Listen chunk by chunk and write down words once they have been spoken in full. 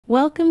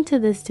Welcome to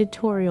this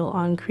tutorial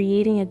on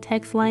creating a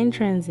text line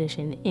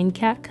transition in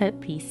CapCut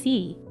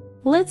PC.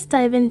 Let's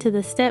dive into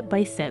the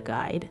step-by-step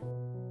guide.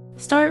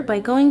 Start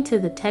by going to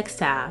the Text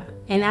tab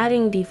and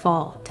adding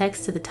default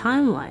text to the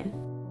timeline.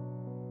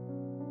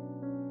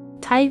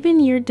 Type in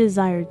your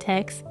desired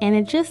text and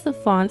adjust the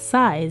font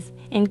size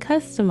and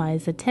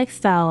customize the text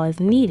style as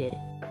needed.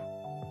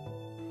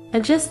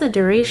 Adjust the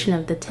duration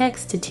of the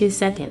text to 2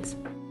 seconds.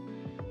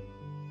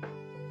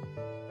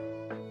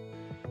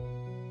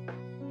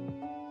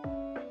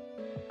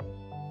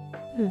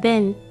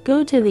 Then,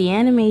 go to the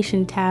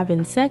Animation tab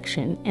in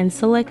Section and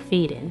select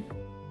Fade In.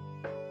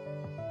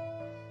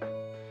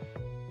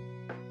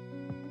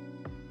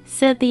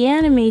 Set the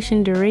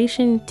animation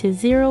duration to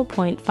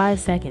 0.5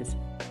 seconds.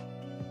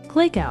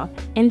 Click Out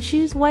and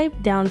choose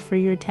Wipe Down for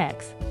your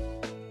text.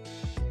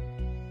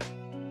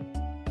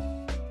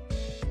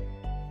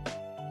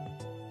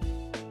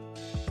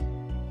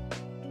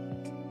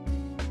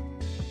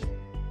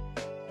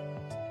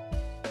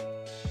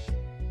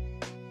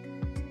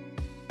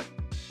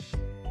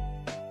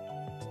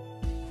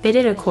 Fit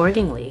it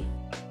accordingly.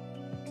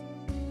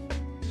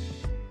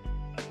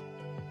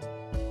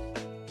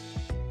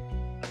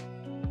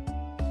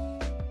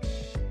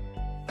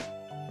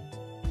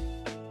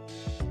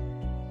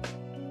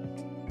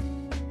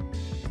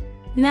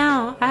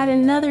 Now add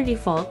another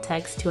default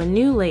text to a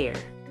new layer.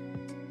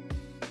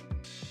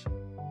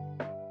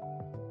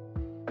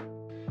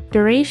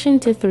 Duration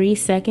to 3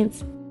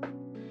 seconds.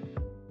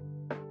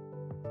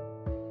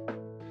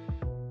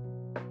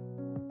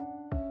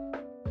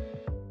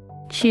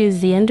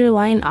 Choose the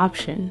underline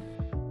option.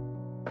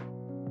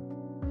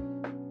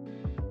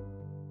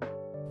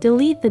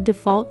 Delete the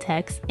default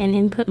text and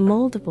input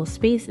multiple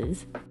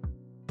spaces.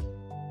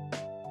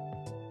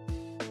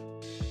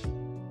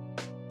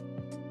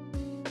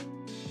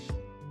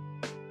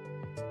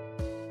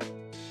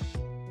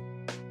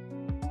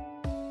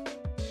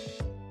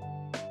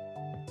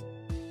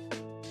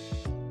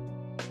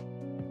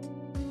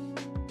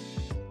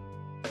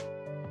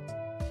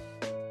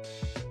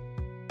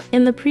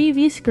 In the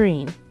preview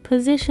screen,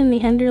 position the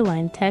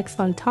underlined text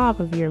on top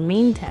of your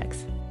main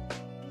text.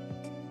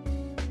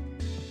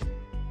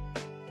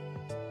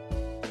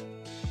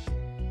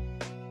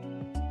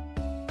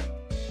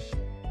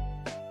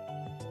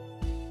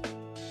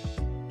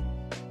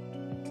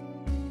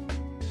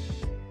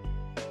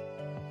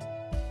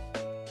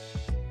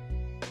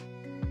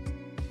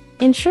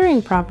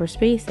 Ensuring proper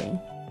spacing.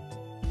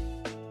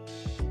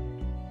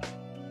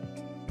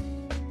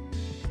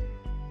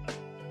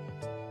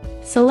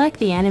 Select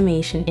the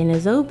animation in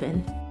as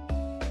open.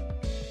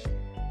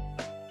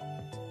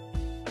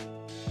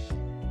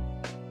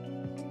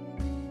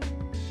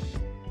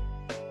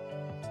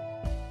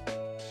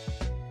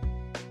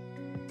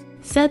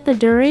 Set the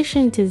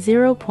duration to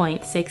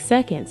 0.6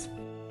 seconds.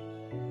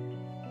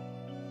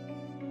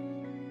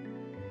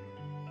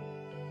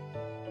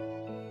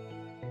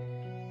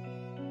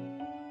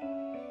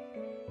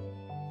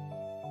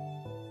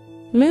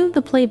 Move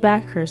the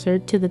playback cursor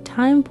to the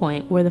time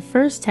point where the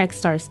first text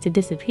starts to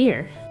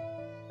disappear.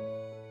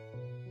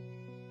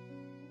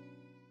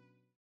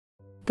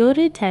 Go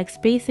to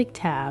Text Basic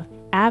tab,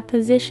 add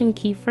Position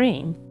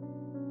Keyframe.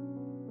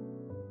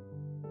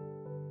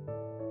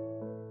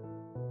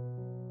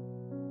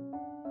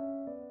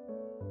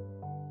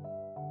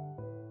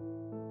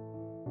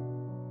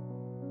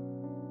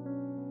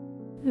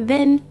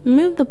 Then,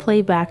 move the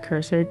playback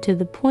cursor to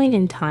the point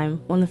in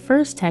time when the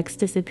first text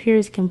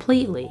disappears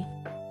completely.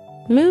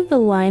 Move the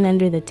line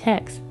under the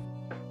text.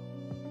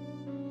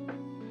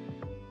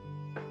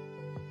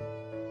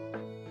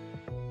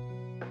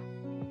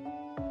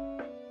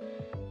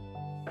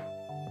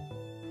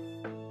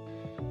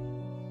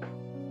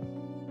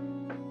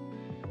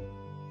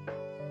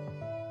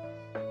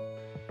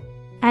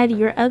 Add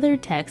your other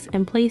text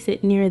and place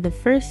it near the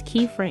first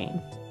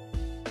keyframe.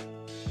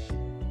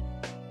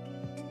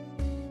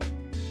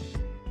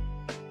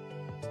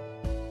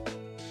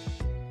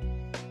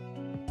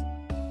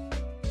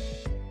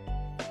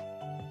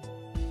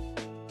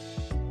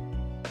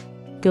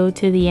 Go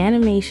to the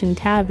Animation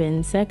tab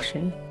in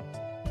Section.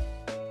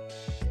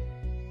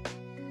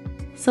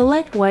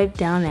 Select Wipe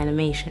Down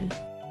Animation.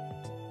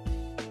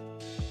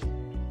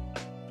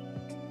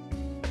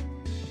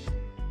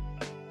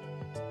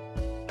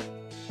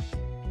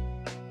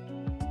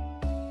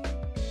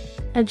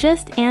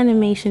 Adjust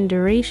animation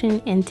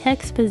duration and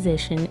text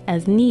position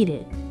as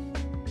needed.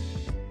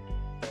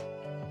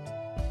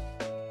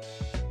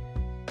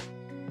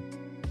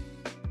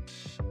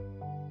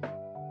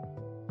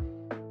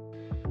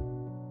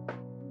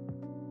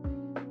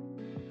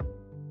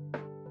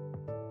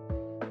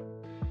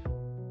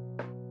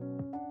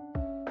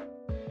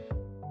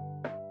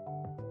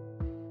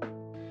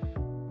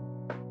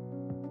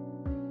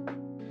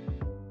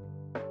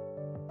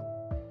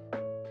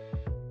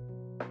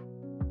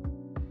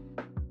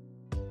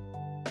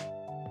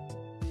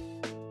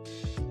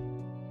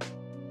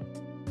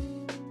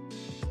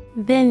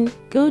 Then,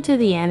 go to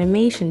the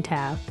Animation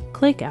tab,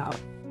 click Out,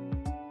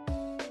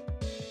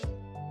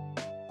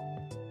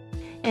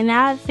 and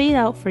add fade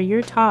out for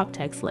your top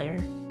text layer.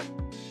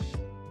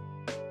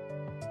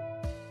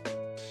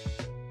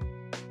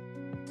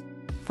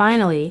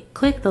 Finally,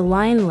 click the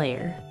line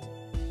layer.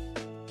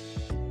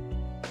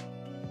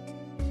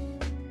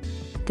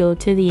 Go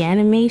to the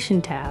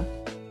Animation tab.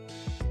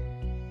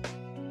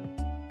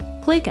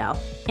 Click out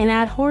and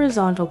add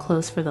horizontal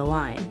close for the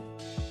line.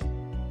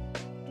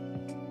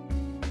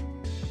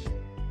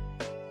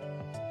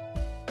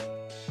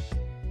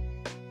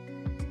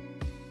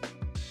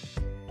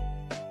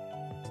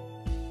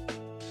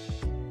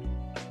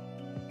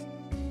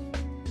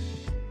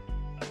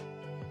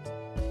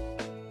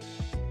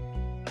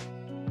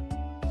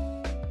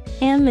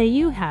 And there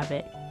you have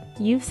it.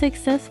 You've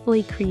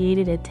successfully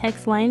created a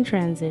text line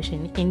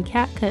transition in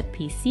CapCut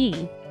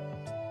PC.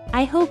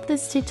 I hope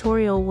this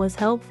tutorial was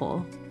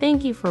helpful.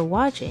 Thank you for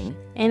watching,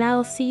 and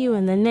I'll see you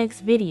in the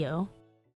next video.